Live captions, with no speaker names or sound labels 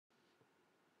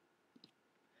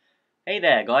Hey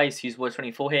there guys,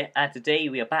 Hughes24 here, and today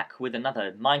we are back with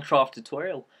another Minecraft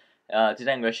tutorial.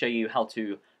 Today I'm going to show you how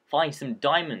to find some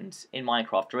diamonds in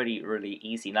Minecraft, really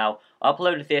easy. Now, I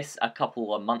uploaded this a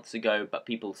couple of months ago, but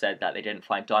people said that they didn't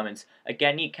find diamonds.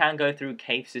 Again, you can go through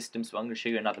cave systems, so I'm going to show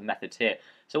you another method here.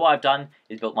 So what I've done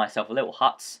is built myself a little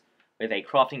hut with a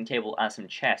crafting table and some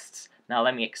chests. Now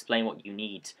let me explain what you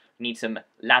need. You need some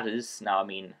ladders, now I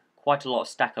mean quite a lot of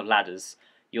stack of ladders.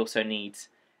 You also need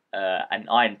an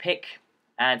iron pick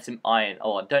and some iron,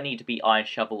 or don't need to be iron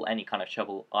shovel, any kind of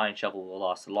shovel. Iron shovel will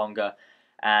last longer,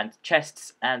 and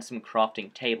chests and some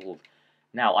crafting table.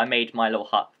 Now I made my little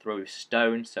hut through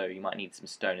stone, so you might need some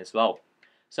stone as well.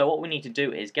 So what we need to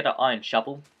do is get an iron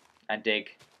shovel and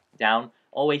dig down.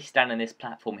 Always stand on this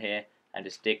platform here and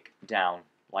just dig down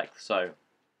like so,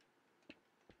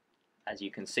 as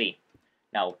you can see.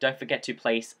 Now don't forget to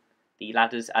place the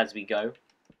ladders as we go.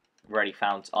 We've already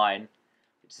found iron,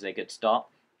 which is a good start.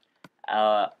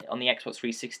 On the Xbox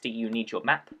 360 you need your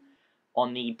map.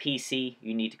 On the PC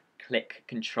you need to click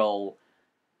Control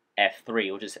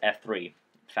F3, or just F3 in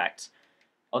fact.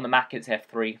 On the Mac it's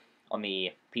F3, on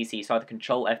the PC it's either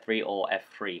Control F3 or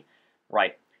F3.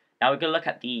 Right, now we're going to look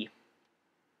at the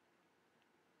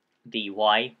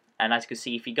Y, and as you can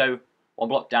see, if you go one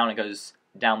block down it goes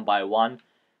down by 1,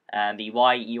 and the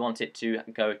Y you want it to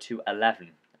go to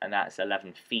 11, and that's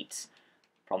 11 feet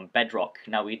from bedrock.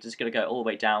 Now we're just going to go all the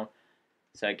way down.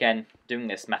 So again, doing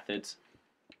this method,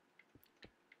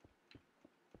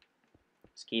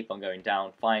 just keep on going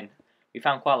down. Fine, we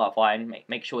found quite a lot of iron.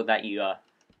 Make sure that you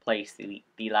place the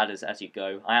ladders as you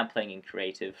go. I am playing in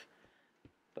creative,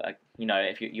 but you know,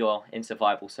 if you're in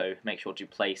survival, so make sure to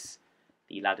place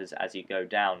the ladders as you go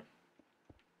down.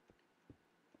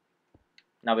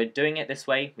 Now we're doing it this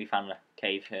way. We found a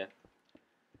cave here.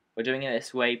 We're doing it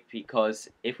this way because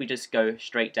if we just go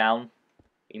straight down,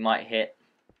 we might hit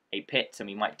a pit and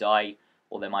we might die,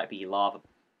 or there might be lava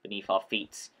beneath our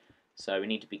feet. So we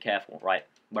need to be careful. Right,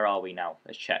 where are we now?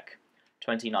 Let's check.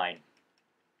 29.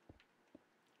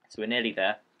 So we're nearly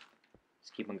there.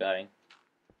 Just keep on going.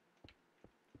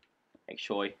 Make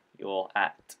sure you're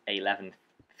at 11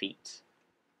 feet.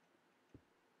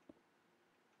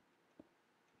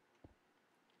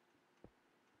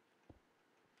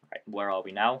 Right, where are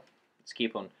we now? Let's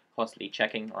keep on constantly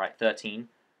checking. Alright, 13,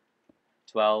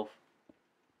 12,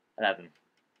 11.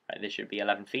 Right, this should be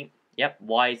 11 feet. Yep,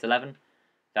 Y is 11.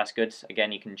 That's good.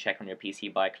 Again, you can check on your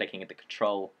PC by clicking at the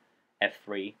Control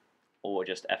F3 or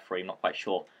just F3, I'm not quite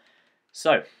sure.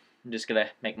 So, I'm just going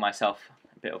to make myself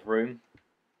a bit of room.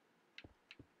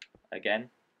 Again,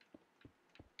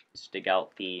 just dig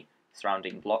out the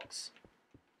surrounding blocks.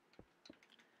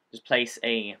 Just place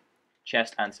a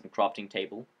chest and some crafting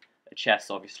table. A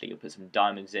chest, obviously, you'll put some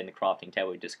diamonds in. The crafting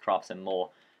table, you just craft some more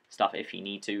stuff if you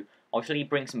need to. Obviously,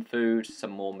 bring some food,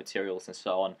 some more materials, and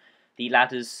so on. The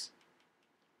ladders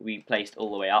we placed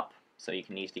all the way up, so you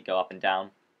can easily go up and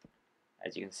down,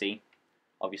 as you can see.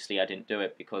 Obviously, I didn't do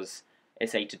it because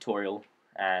it's a tutorial,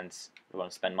 and we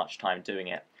won't spend much time doing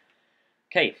it.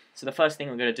 Okay, so the first thing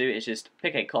we're going to do is just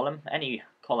pick a column, any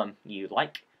column you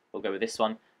like. We'll go with this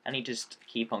one, and you just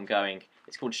keep on going.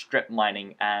 It's called strip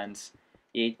mining, and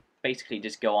you basically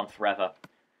just go on forever.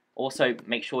 Also,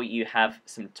 make sure you have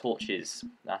some torches.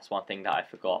 That's one thing that I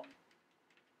forgot.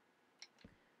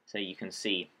 So you can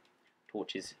see,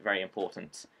 torches very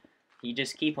important. You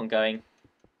just keep on going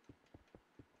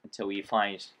until you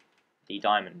find the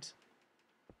diamond.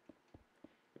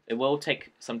 It will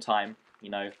take some time,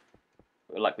 you know.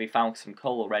 Like we found some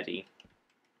coal already.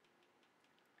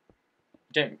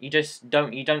 You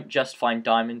don't just find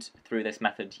diamonds through this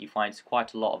method. You find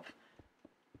quite a lot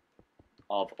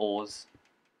of ores.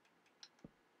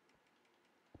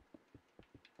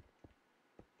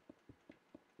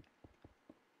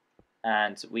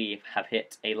 And we have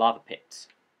hit a lava pit.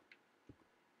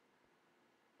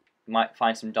 We might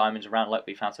find some diamonds around, like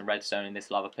we found some redstone in this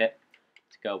lava pit.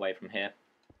 To go away from here.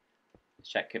 Let's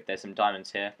check if there's some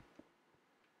diamonds here.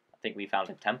 I think we found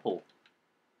a temple.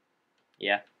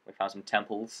 Yeah, we found some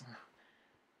temples.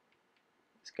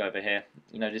 Let's go over here.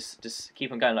 You know, just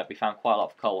keep on going. Like we found quite a lot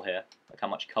of coal here. Look how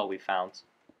much coal we found.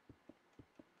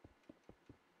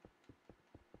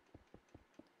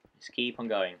 Just keep on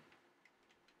going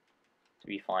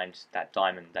till you find that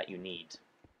diamond that you need.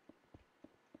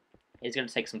 It's going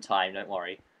to take some time, don't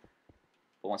worry.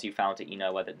 But once you've found it, you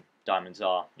know where the diamonds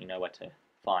are. You know where to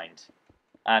find.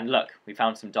 And look, we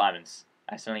found some diamonds.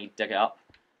 I accidentally dug it up.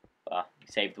 We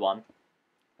saved one.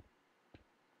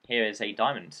 Here is a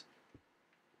diamond.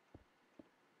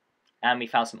 And we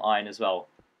found some iron as well.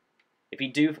 If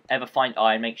you do ever find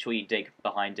iron, make sure you dig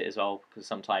behind it as well, because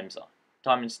sometimes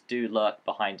diamonds do lurk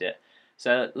behind it.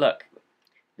 So look,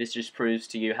 this just proves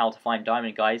to you how to find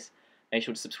diamond, guys. Make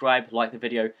sure to subscribe, like the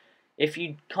video. If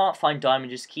you can't find diamond,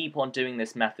 just keep on doing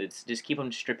this method. Just keep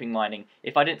on stripping mining.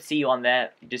 If I didn't see you on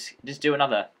there, just do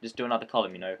another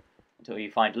column, you know, until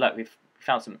you find. Look, we've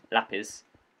found some lapis,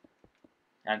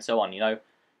 and so on. You know,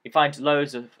 you find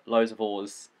loads of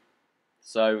ores.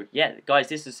 So yeah, guys,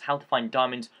 this is how to find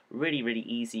diamonds. Really, really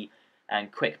easy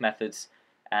and quick methods,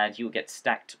 and you will get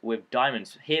stacked with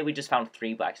diamonds. Here we just found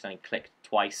 3, but I accidentally clicked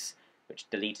twice, which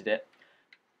deleted it.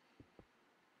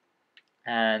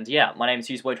 And yeah, my name is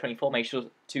useboy24. Make sure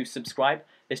to subscribe.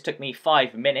 This took me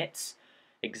 5 minutes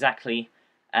exactly.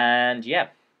 And yeah,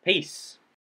 peace.